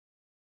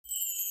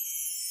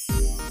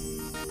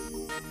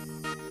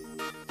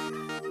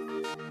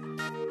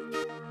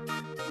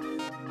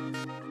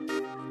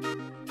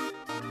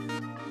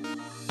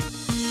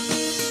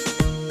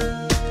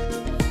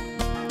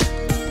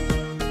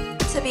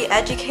To be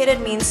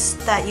educated means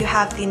that you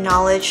have the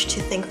knowledge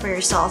to think for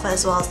yourself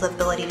as well as the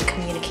ability to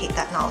communicate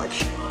that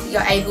knowledge.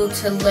 You're able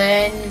to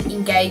learn,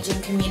 engage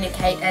and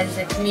communicate as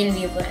a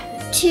community of learners.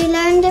 To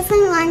learn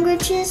different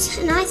languages,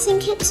 and I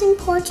think it's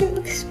important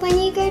because when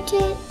you go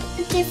to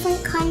a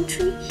different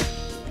country,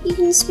 you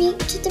can speak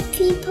to the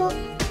people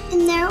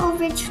in their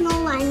original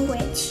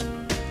language.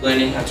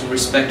 Learning how to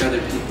respect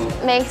other people.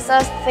 Makes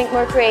us think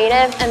more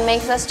creative and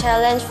makes us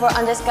challenge for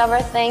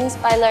undiscovered things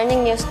by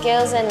learning new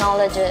skills and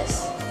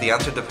knowledges. The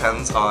answer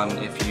depends on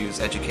if you use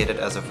educated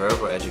as a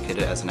verb or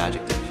educated as an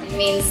adjective. It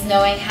means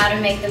knowing how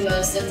to make the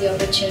most of the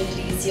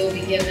opportunities you'll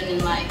be given in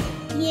life.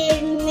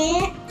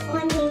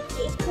 20-12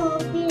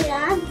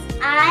 Konferans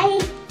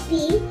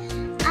IB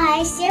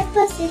Asia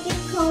Pacific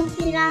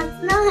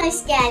Konferansı'na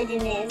hoş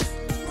geldiniz.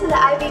 To the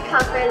IB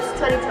Conference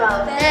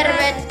 2012.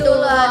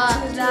 Tervetuloa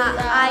to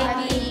the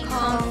IB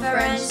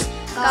Conference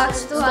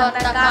 2012.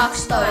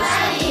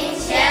 欢迎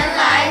前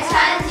来参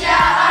加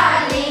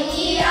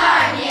2012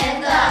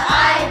年的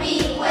IB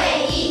会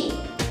议。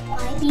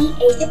 IB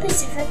Asia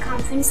Pacific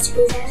Conference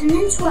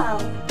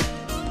 2012.